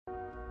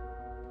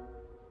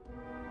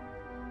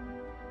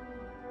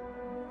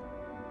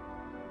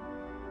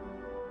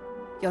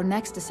Your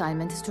next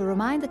assignment is to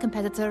remind the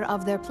competitor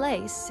of their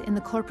place in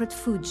the corporate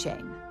food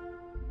chain.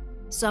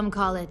 Some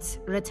call it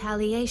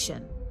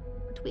retaliation,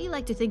 but we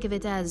like to think of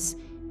it as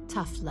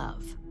tough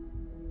love.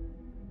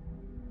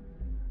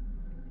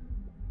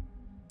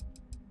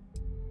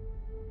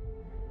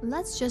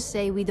 Let's just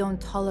say we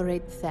don't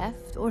tolerate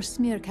theft or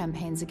smear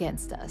campaigns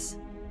against us.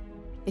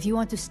 If you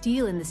want to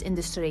steal in this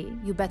industry,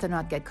 you better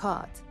not get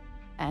caught.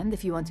 And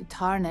if you want to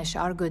tarnish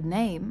our good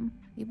name,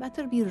 you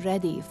better be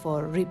ready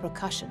for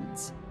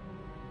repercussions.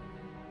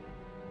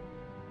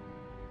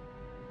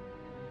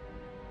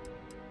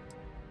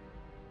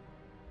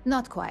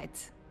 Not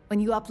quite. When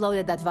you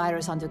uploaded that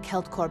virus onto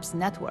KeltCorp's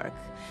network,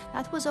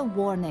 that was a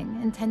warning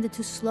intended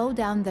to slow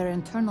down their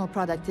internal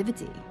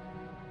productivity.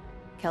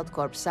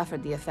 KeltCorp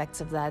suffered the effects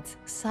of that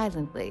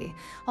silently,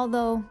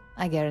 although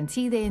I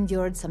guarantee they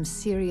endured some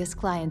serious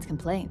client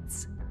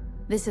complaints.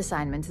 This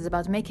assignment is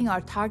about making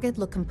our target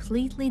look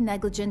completely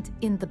negligent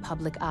in the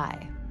public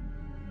eye.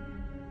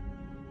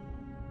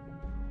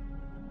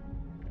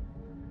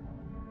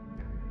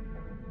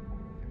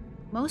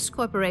 Most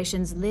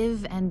corporations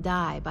live and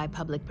die by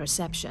public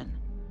perception.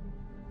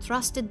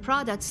 Trusted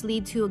products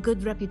lead to a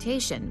good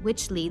reputation,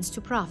 which leads to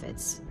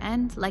profits.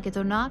 And, like it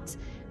or not,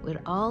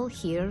 we're all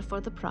here for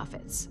the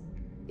profits.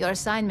 Your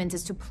assignment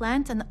is to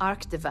plant an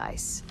ARC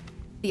device.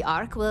 The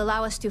ARC will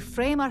allow us to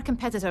frame our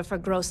competitor for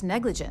gross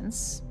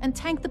negligence and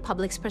tank the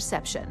public's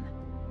perception.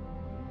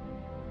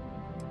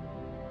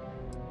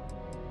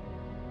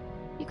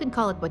 You can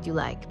call it what you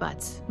like,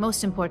 but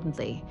most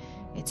importantly,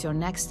 it's your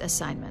next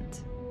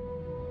assignment.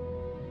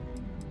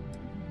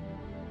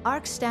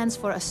 ARC stands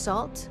for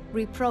Assault,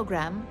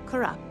 Reprogram,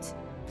 Corrupt.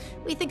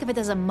 We think of it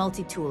as a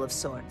multi-tool of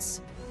sorts.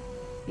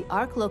 The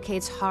ARC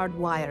locates hard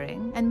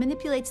wiring and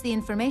manipulates the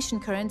information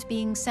current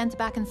being sent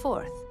back and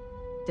forth.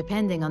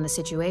 Depending on the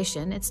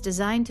situation, it's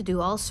designed to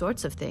do all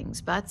sorts of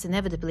things, but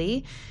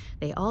inevitably,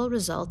 they all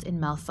result in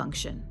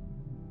malfunction.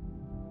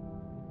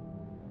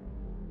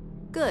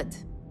 Good.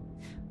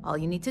 All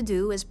you need to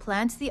do is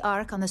plant the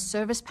ARC on the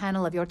service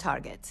panel of your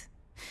target.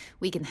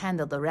 We can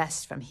handle the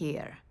rest from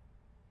here.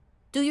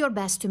 Do your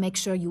best to make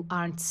sure you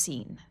aren't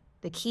seen.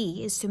 The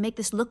key is to make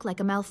this look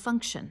like a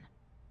malfunction.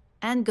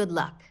 And good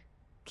luck.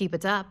 Keep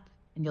it up,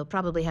 and you'll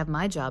probably have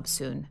my job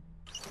soon.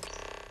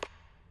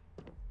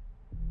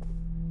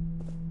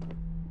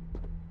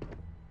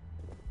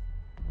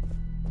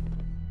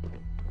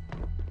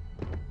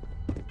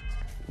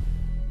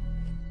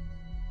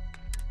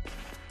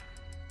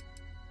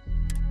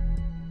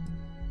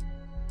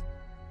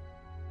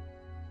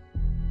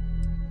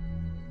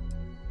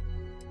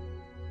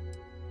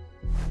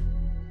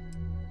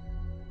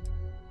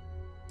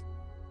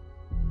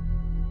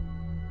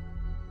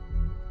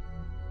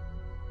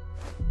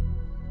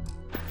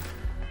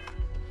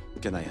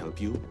 Can I help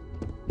you?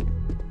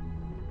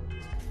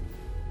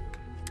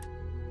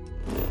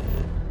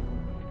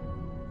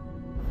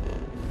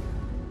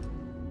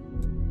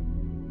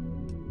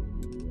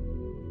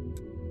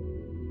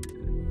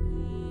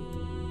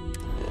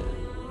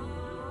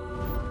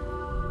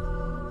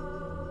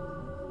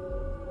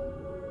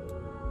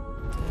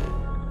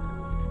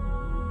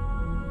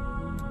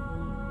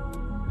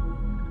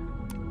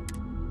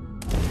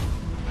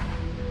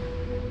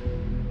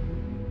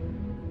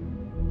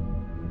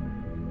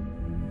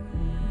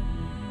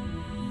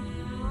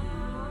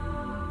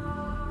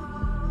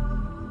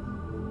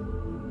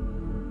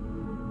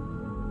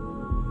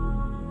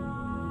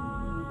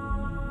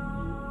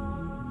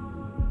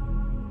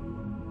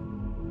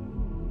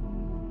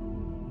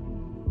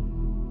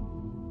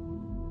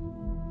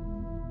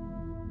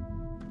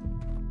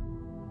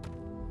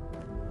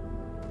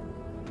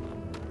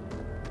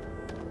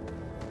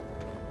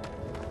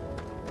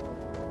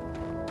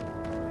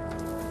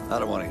 I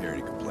don't want to hear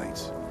any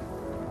complaints.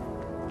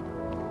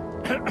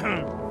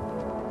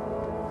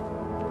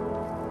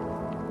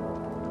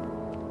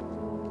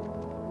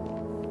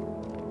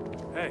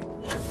 Hey.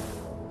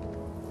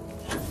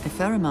 A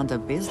fair amount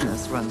of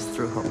business runs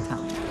through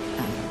hometown.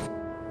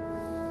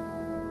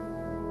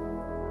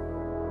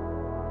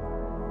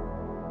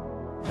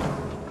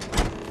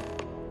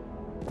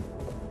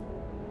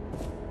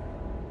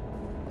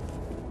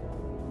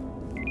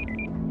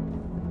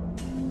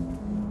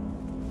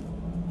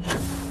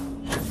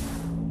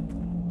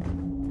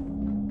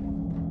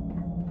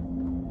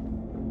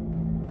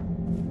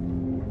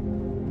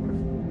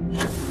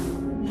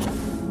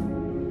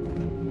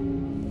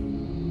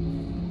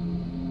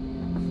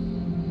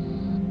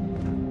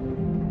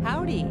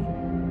 Howdy.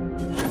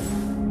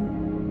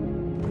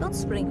 Don't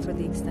spring for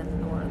the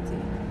extended warranty.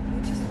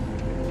 Just...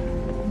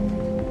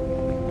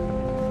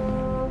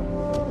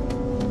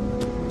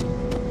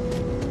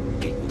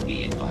 It would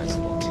be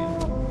advisable to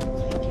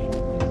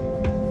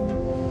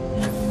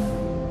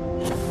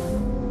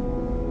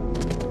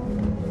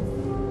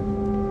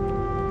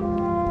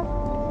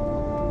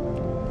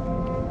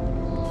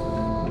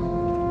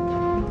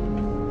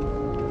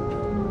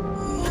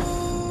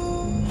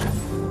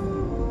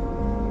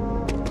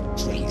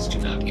please do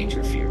not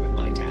interfere with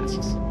my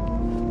tasks.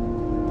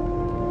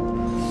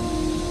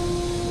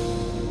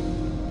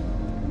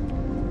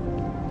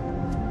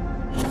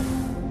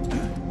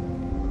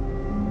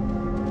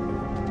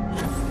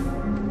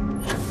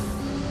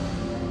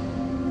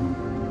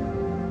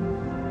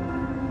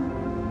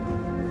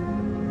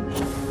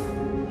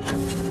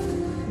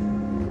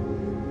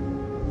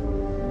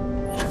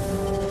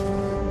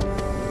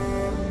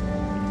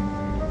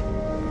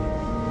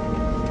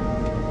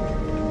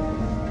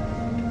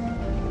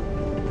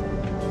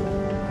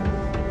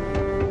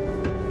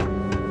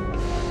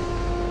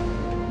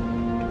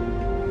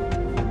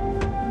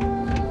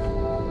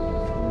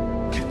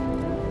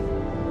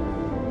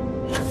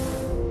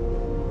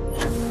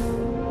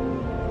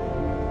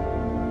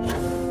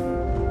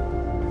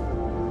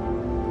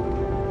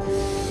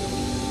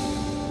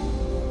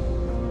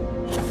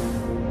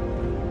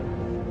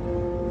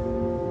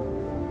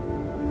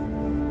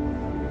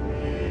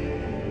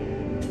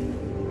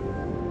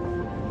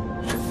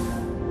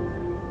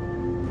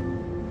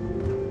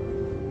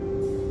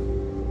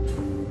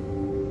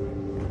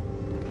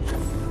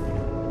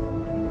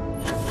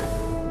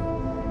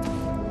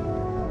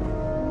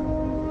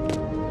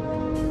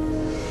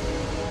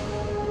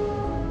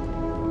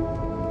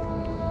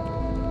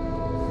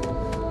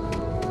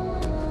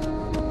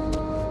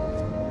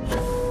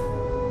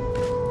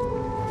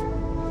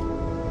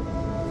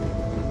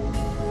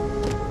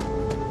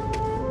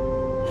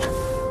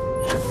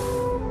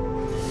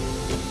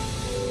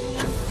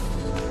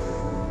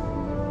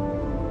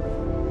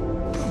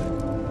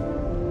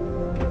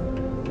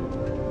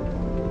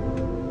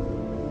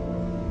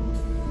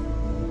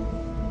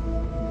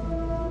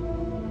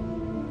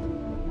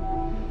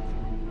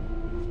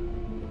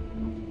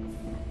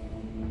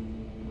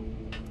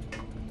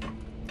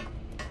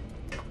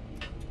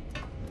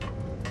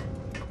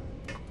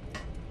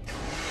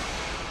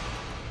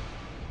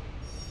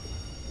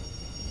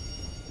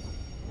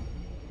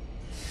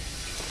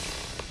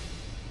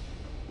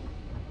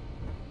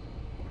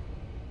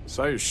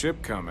 Saw your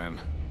ship come in.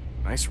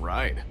 Nice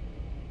ride.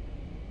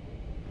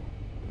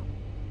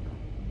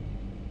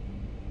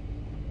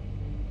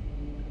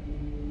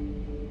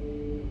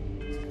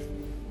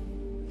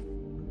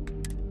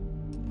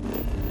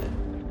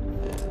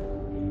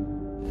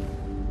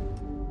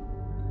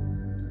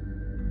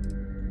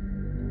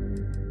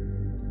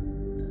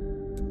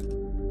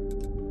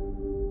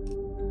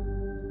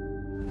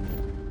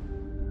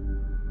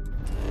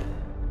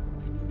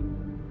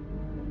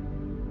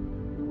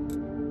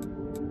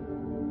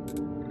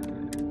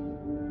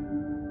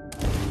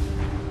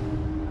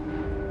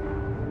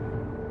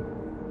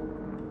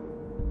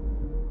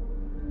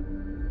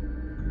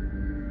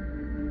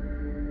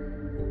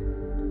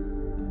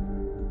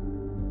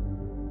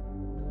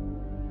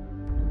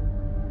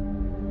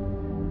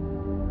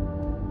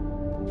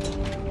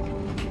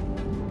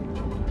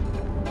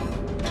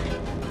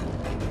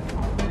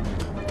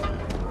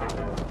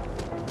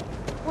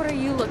 What are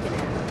you looking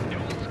at?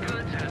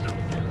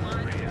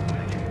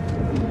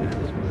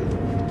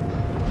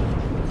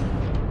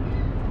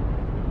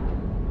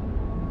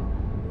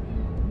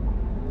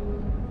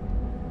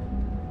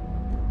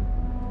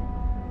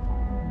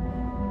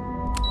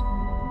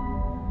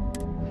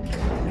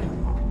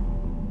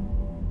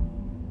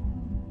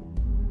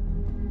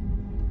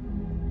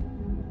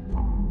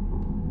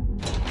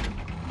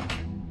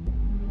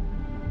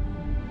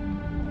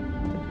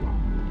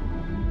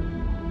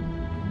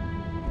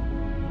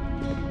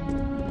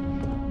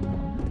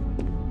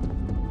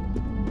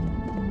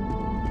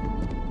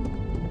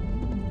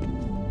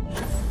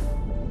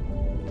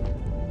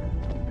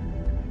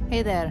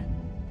 Hey there.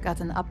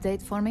 Got an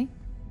update for me?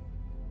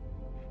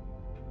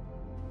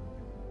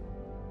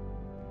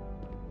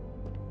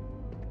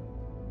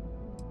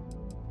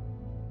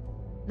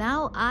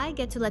 Now I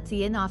get to let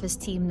the in-office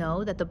team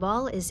know that the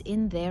ball is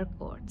in their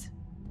court.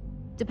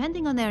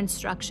 Depending on their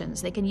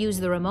instructions, they can use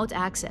the remote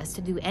access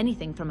to do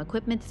anything from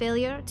equipment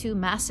failure to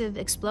massive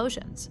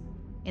explosions.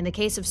 In the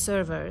case of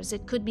servers,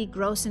 it could be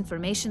gross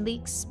information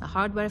leaks, a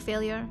hardware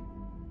failure.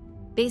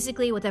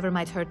 Basically, whatever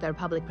might hurt their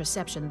public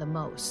perception the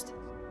most.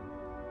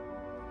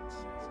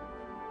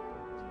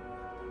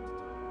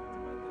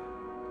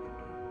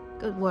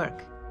 Good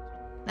work.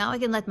 Now I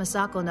can let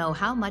Masako know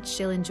how much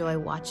she'll enjoy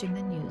watching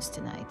the news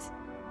tonight.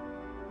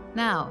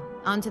 Now,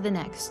 on to the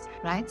next,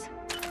 right?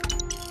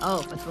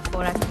 Oh, but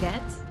before I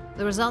forget,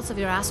 the results of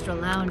your Astral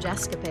Lounge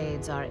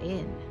escapades are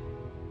in.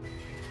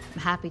 I'm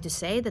happy to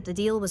say that the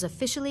deal was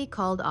officially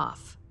called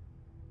off.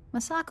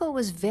 Masako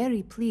was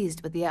very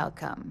pleased with the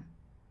outcome,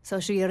 so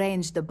she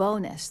arranged the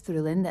bonus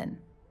through Linden.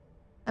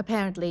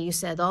 Apparently, you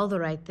said all the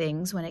right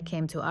things when it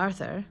came to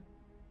Arthur.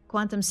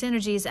 Quantum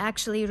Synergies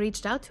actually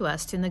reached out to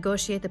us to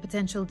negotiate the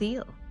potential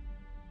deal.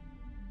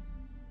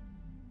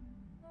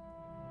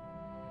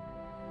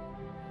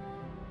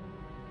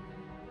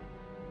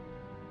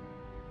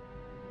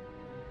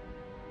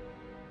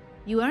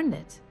 You earned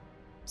it.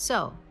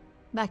 So,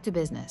 back to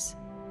business.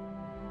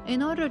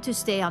 In order to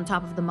stay on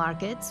top of the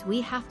market,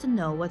 we have to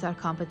know what our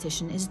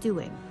competition is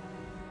doing.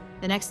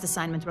 The next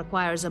assignment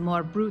requires a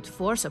more brute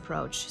force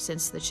approach,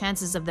 since the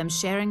chances of them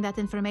sharing that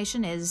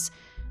information is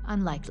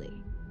unlikely.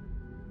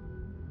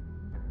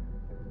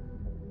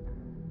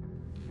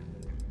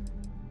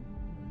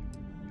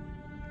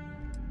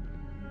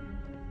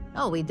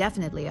 Oh, we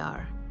definitely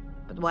are.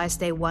 But why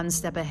stay one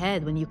step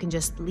ahead when you can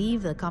just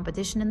leave the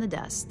competition in the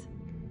dust?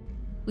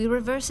 We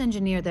reverse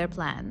engineer their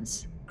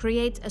plans,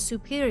 create a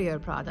superior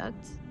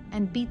product,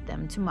 and beat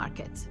them to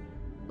market.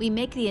 We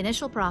make the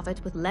initial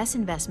profit with less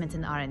investment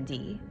in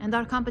R&D, and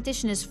our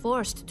competition is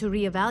forced to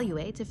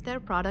reevaluate if their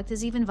product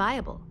is even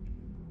viable.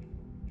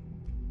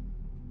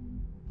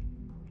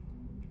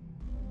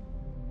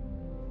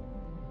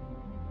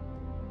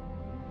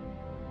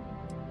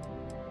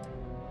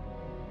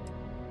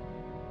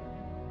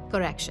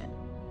 Correction.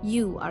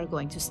 You are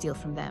going to steal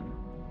from them.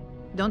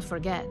 Don't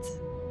forget,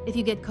 if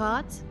you get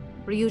caught,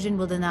 Ryujin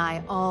will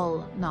deny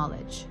all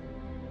knowledge.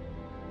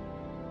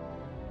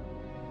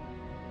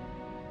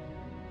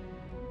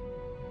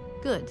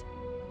 Good.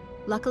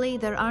 Luckily,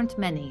 there aren't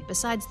many,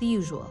 besides the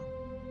usual.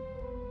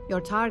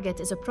 Your target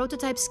is a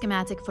prototype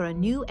schematic for a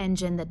new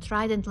engine that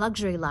Trident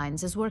Luxury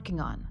Lines is working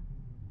on.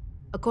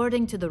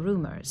 According to the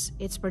rumors,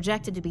 it's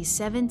projected to be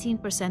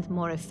 17%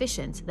 more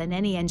efficient than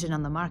any engine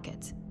on the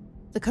market.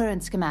 The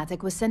current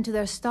schematic was sent to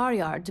their Star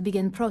Yard to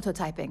begin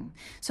prototyping,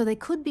 so they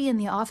could be in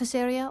the office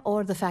area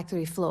or the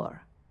factory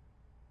floor.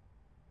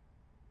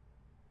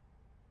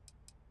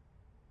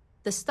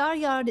 The Star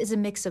Yard is a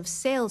mix of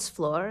sales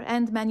floor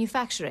and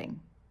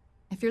manufacturing.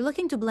 If you're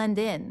looking to blend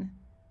in,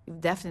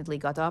 you've definitely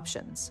got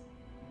options.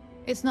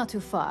 It's not too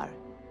far,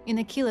 in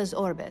Aquila's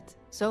orbit,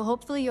 so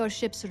hopefully your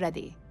ship's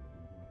ready.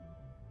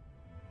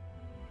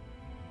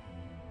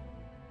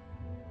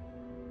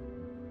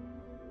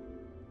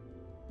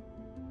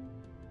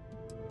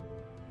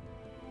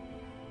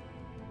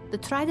 The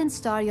Trident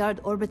Star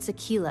Yard orbits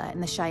Aquila in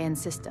the Cheyenne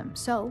system,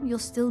 so you'll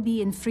still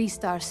be in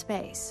Freestar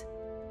space.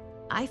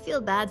 I feel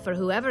bad for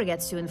whoever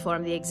gets to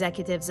inform the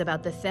executives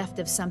about the theft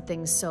of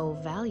something so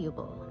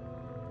valuable.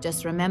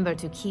 Just remember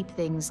to keep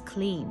things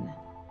clean.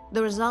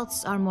 The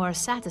results are more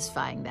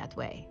satisfying that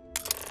way.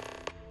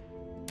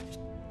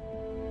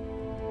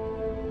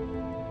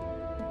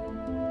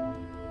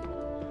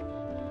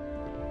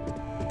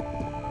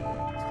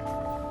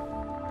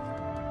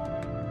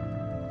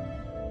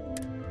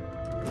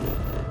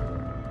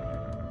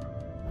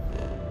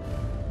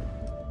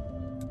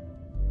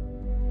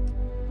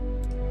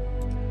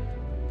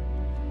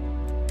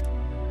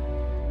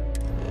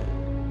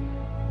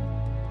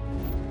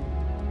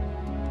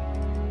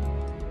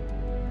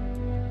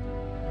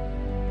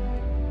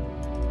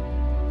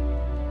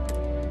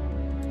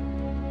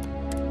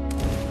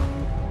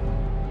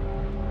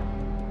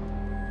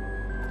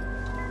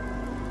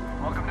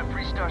 Welcome to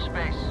Freestar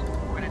Space.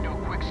 We're gonna do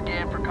a quick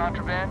scan for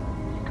contraband.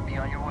 You can be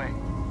on your way.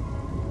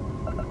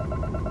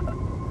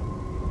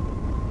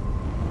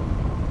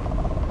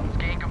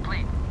 Scan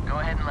complete. Go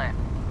ahead and land.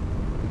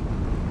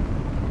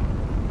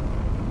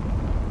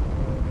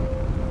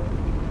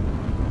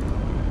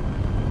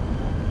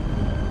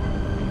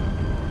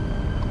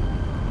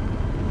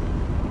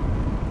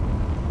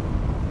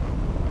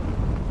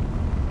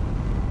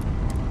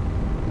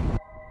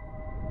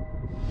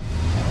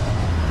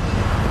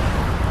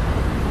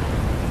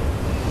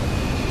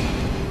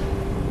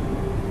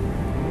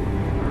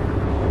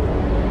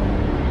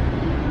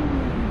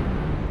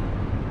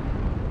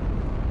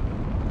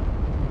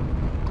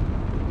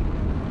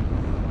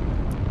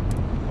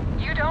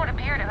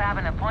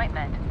 An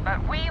appointment,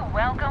 but we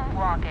welcome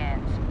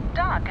walk-ins.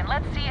 Doc, and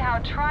let's see how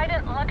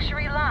Trident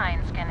Luxury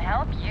Lines can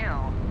help you.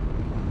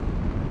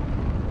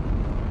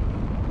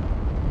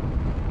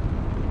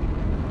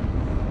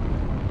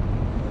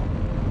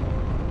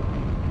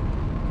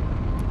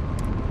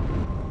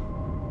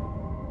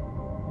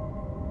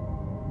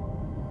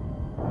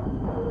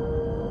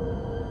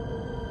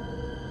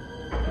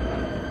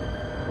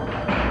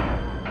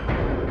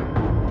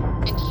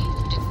 And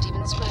you didn't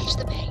even scratch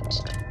the paint.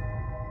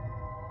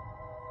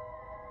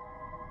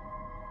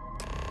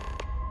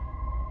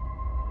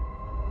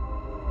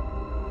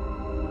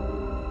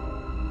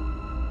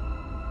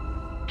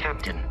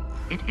 Captain,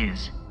 it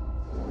is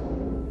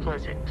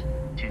pleasant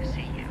to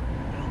see you.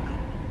 Welcome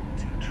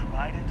to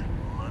Trident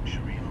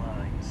Luxury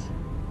Lines.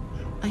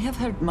 I have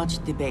heard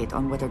much debate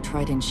on whether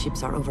Trident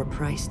ships are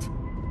overpriced.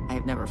 I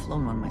have never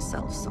flown one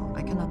myself, so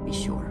I cannot be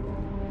sure.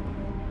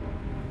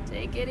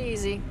 Take it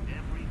easy.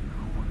 Every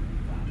corner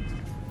our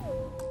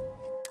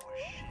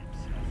ships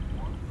have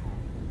one goal.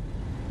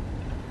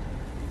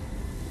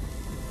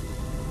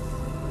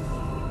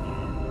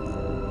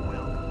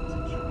 Welcome to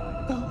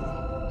Trident.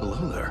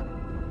 Hello there.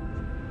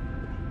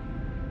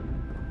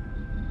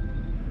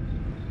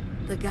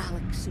 The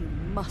galaxy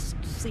must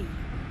see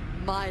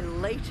my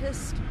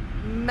latest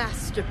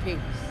masterpiece.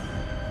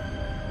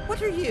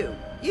 What are you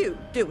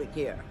doing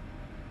here?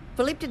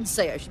 Philippe didn't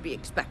say I should be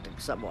expecting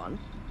someone.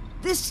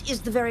 This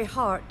is the very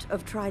heart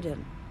of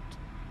Trident,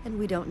 and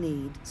we don't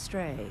need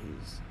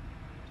strays.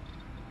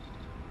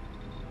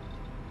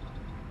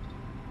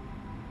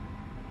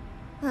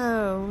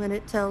 Oh, and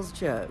it tells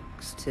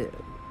jokes, too.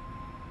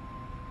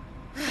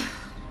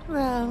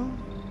 Well,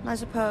 I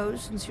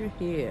suppose since you're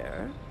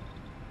here,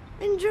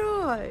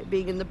 enjoy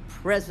being in the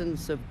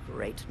presence of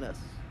greatness.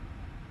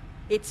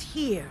 It's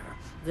here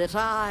that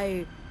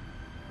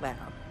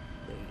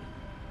we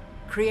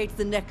create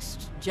the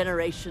next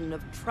generation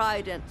of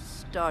Trident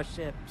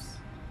starships.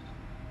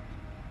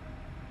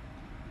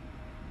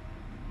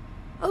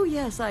 Oh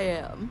yes, I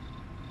am.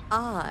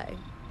 I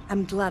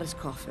am Gladys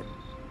Coffin,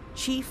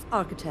 Chief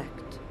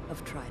Architect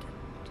of Trident.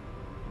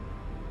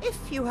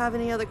 If you have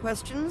any other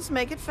questions,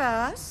 make it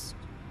fast.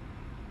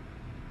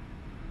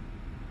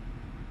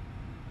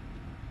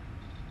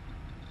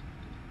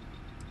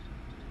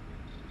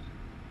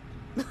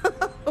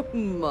 Oh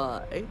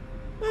my,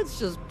 that's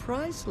just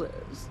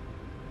priceless.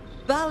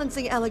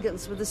 Balancing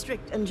elegance with the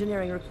strict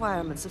engineering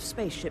requirements of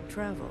spaceship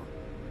travel.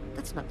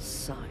 That's not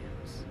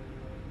science,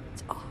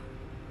 it's art.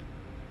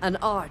 An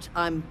art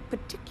I'm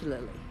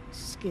particularly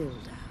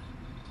skilled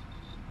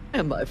at.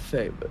 Am I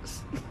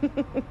famous?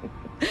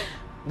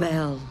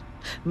 Well,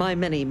 my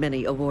many,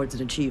 many awards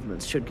and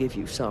achievements should give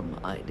you some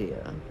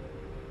idea.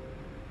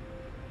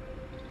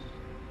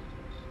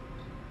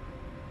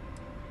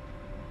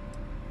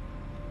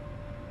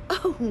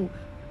 Oh,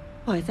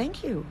 why,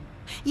 thank you.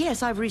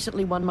 Yes, I've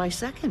recently won my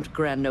second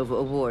Grand Nova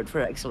Award for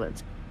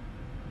Excellence.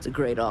 It's a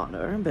great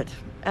honor, but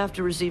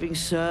after receiving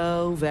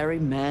so very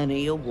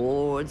many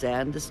awards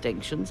and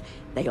distinctions,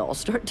 they all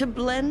start to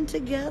blend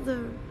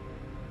together.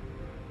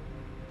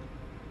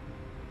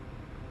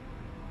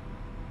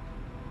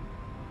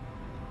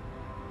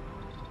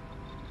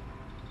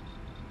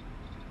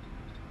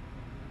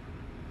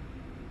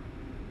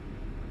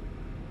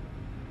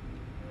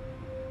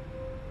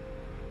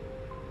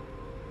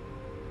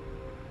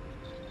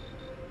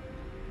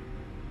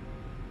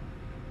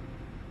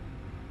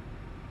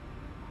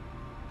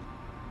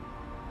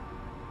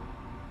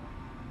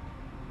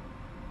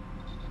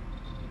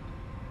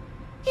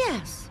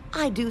 Yes,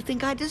 I do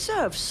think I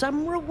deserve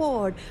some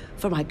reward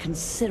for my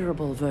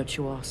considerable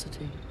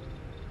virtuosity.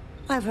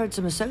 I've heard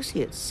some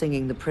associates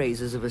singing the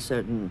praises of a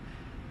certain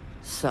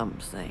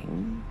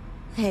something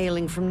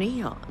hailing from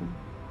Neon.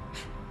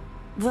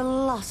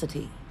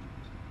 Velocity,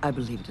 I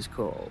believe it is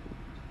called.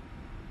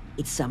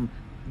 It's some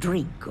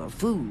drink or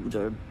food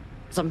or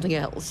something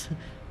else.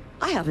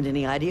 I haven't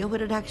any idea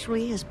what it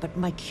actually is, but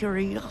my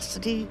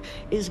curiosity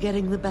is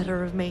getting the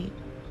better of me.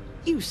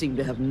 You seem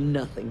to have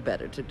nothing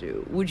better to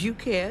do. Would you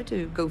care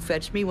to go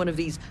fetch me one of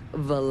these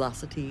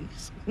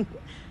velocities?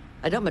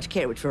 I don't much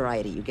care which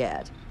variety you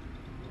get.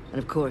 And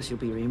of course you'll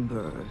be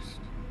reimbursed.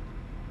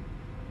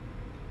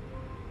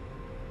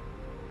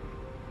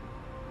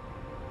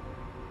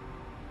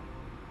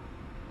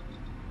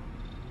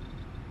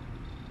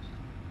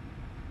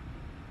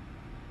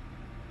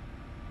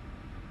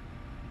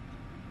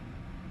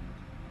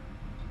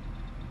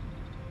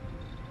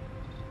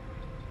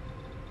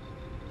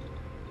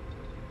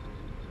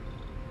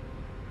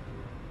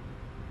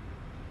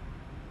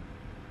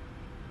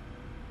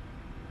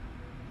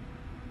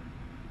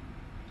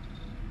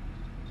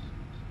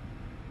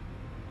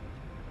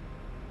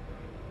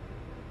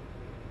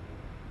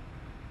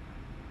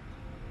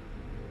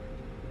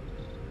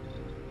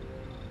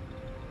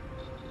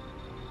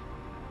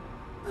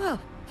 Oh,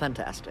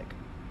 fantastic.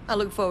 I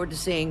look forward to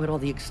seeing what all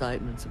the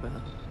excitement's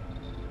about.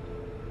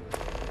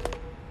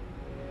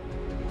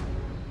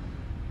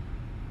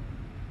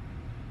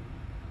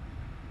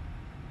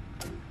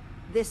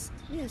 Yes,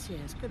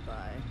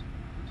 goodbye.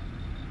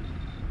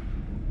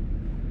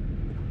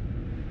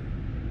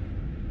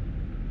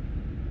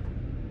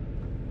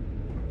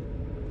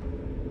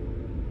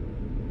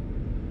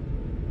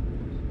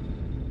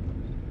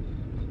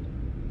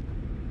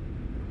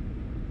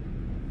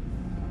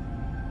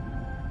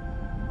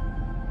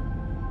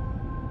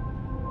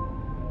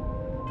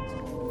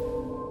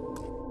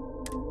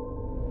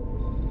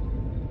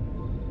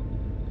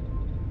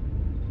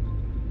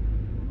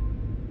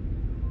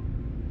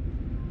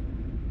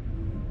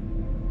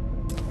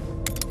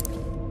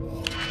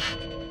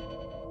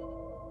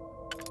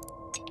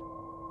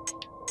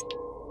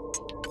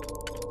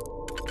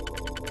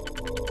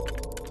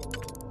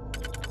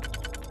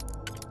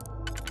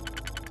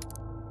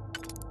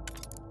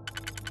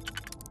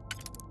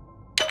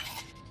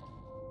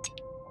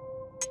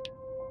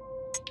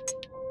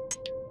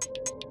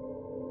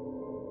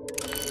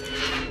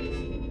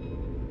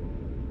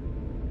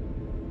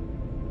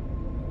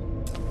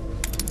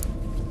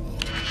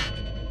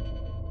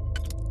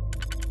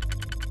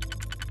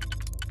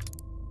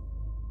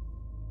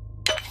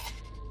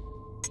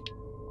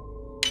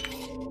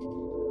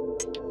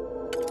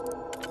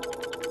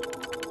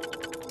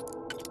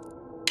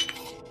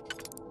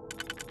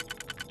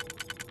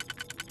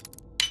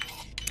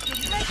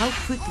 How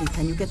quickly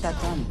can you get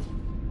that done?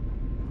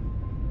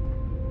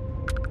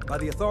 By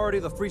the authority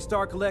of the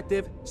Freestar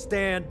Collective,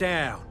 stand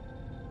down.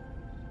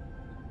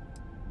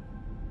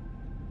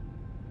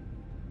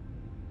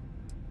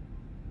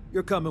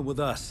 You're coming with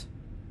us.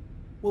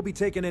 We'll be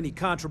taking any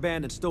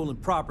contraband and stolen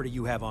property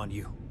you have on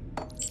you.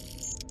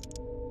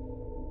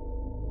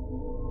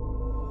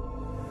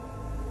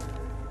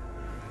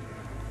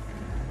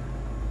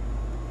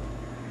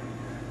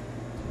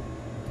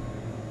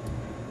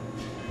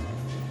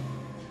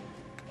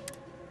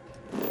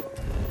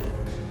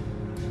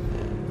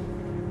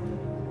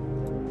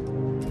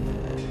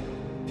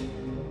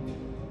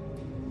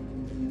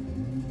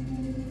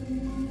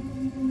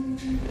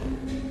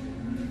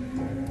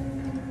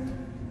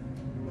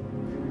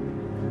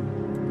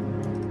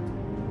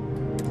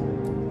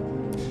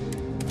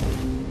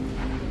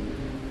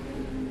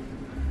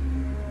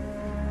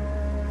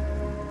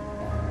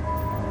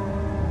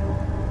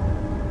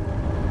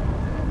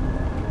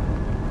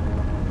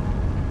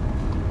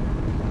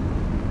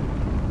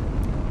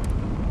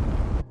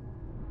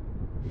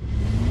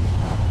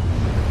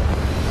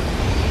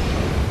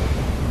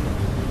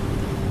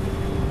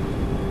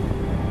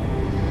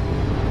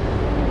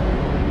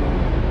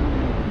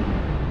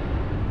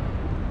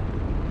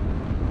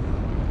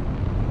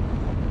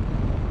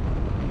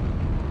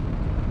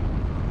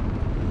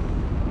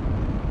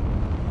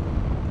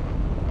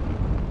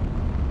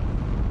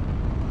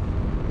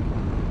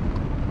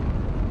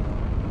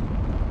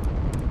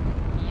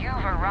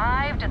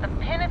 At the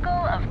pinnacle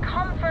of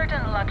comfort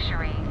and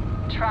luxury,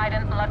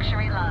 Trident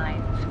Luxury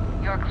Lines.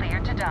 You're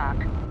cleared to dock.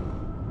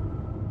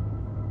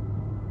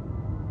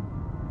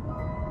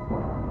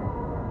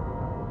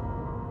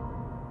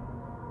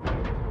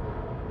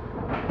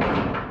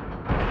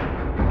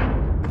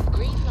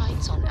 Green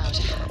lights on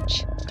outer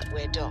hatch.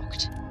 We're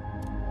docked.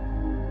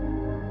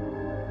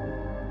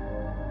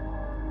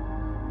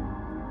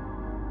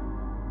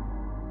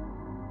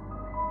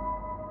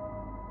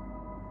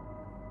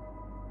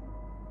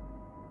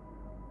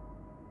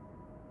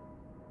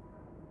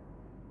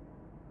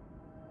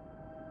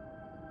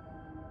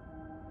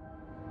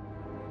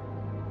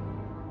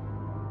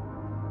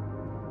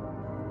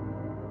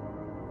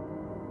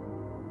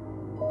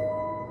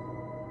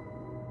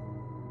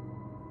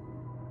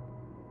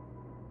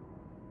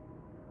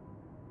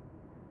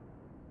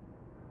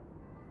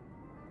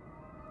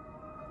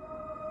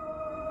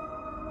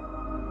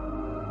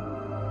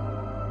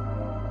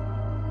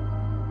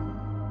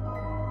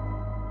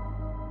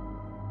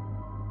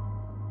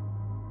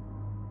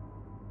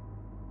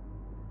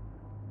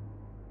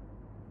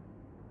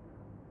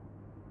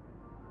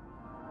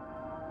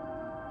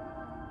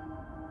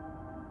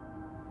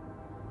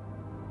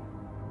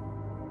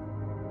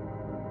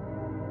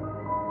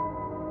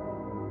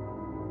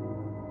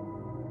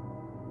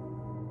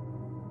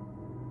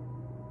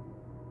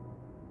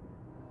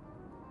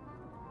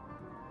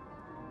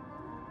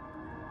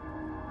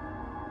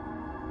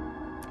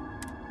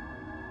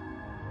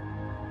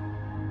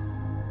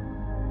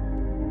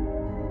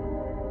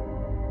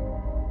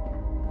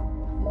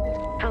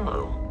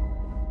 Hello.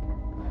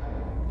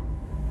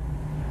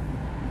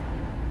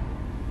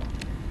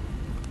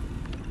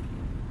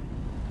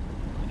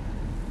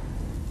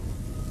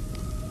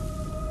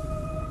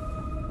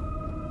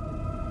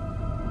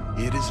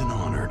 It is an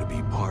honor to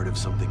be part of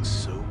something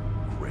so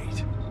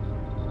great.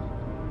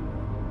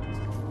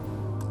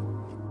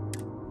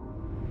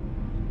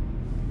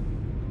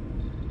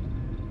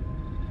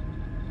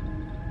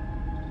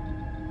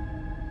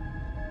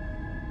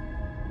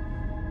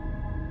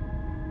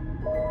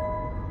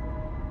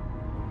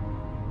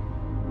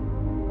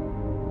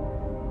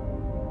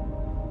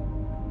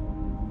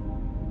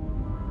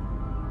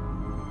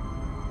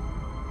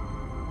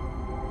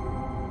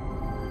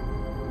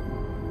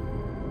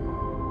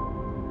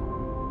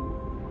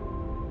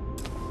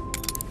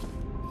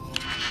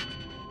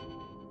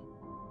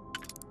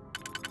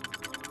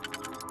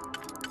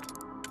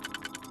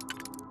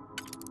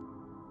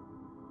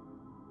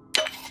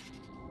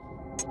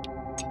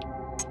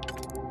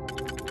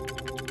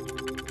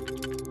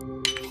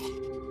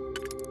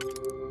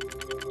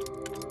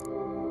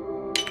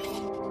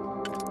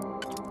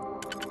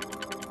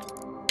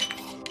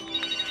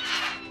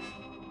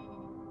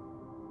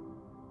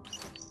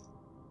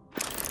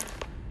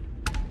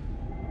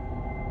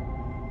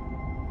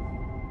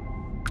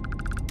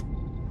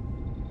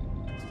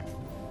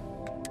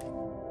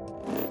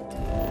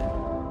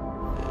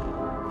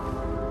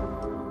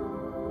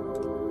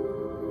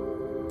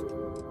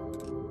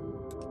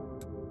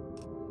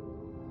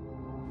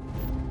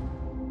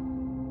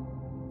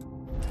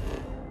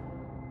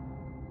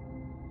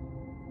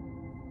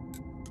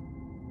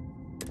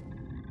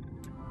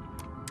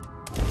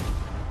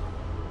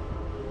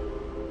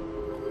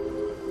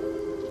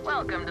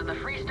 Welcome to the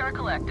Freestar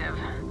Collective.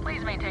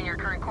 Please maintain your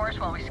current course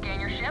while we scan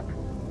your ship.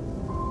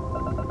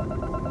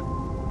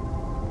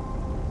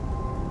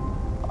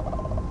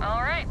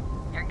 All right,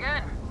 you're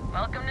good.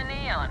 Welcome to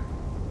Neon.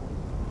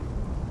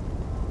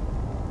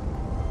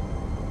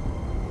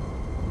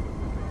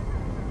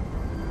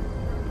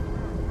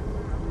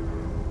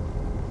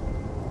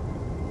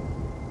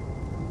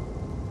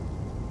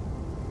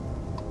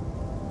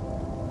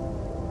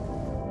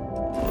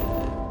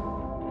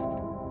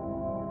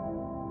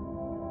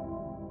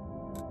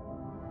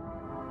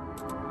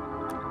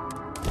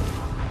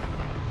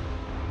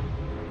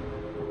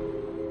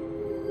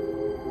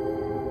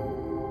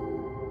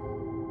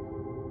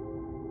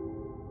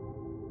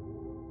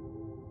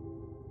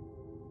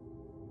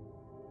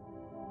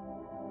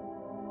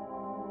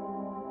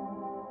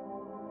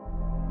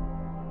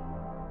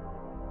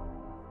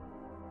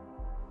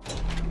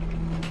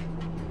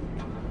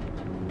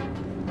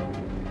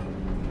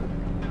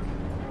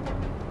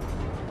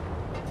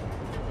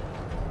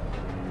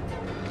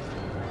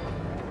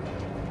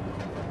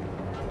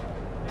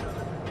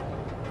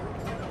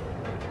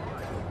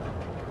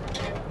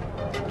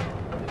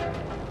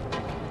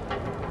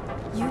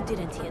 You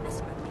didn't hear this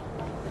from me,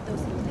 but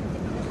those things that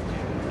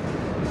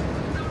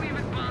didn't. Don't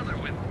even bother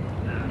with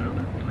that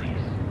other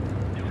place.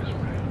 It was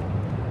real.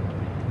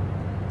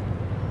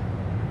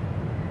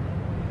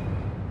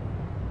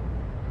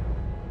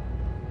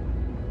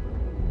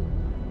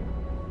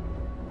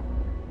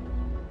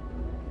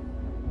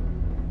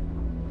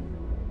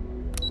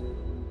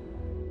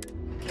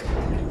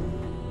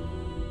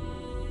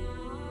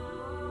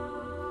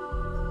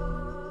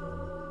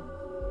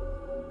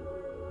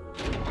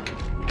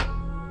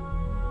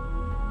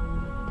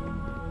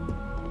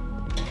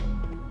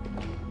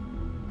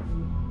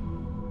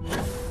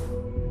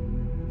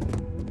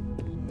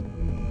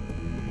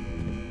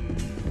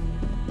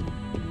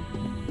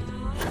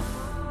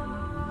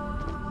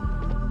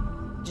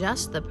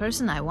 Just the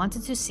person I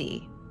wanted to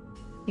see.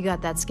 You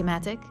got that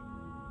schematic?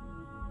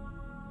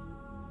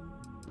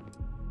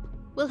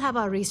 We'll have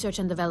our research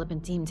and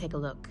development team take a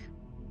look.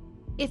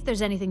 If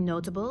there's anything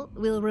notable,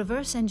 we'll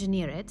reverse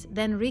engineer it,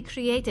 then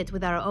recreate it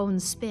with our own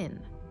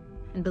spin.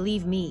 And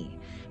believe me,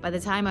 by the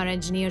time our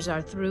engineers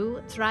are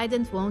through,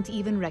 Trident won't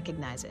even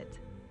recognize it.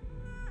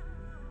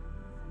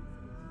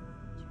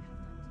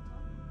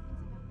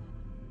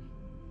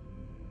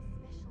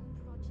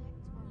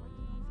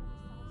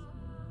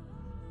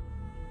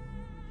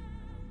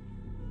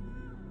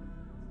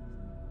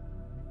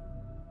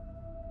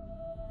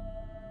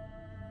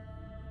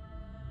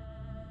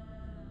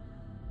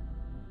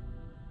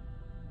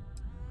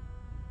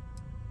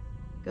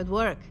 Good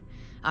work.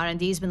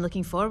 R&D's been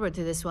looking forward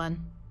to this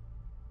one.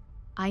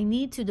 I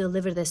need to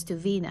deliver this to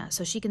Vina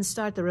so she can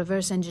start the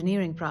reverse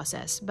engineering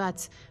process,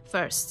 but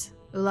first,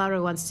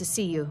 Ulara wants to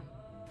see you.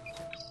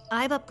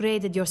 I've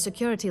upgraded your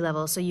security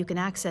level so you can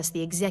access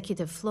the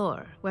executive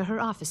floor, where her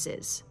office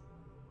is.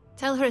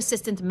 Tell her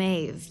assistant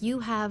Maeve you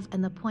have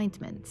an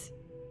appointment.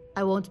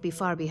 I won't be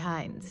far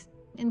behind,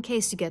 in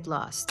case you get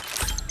lost.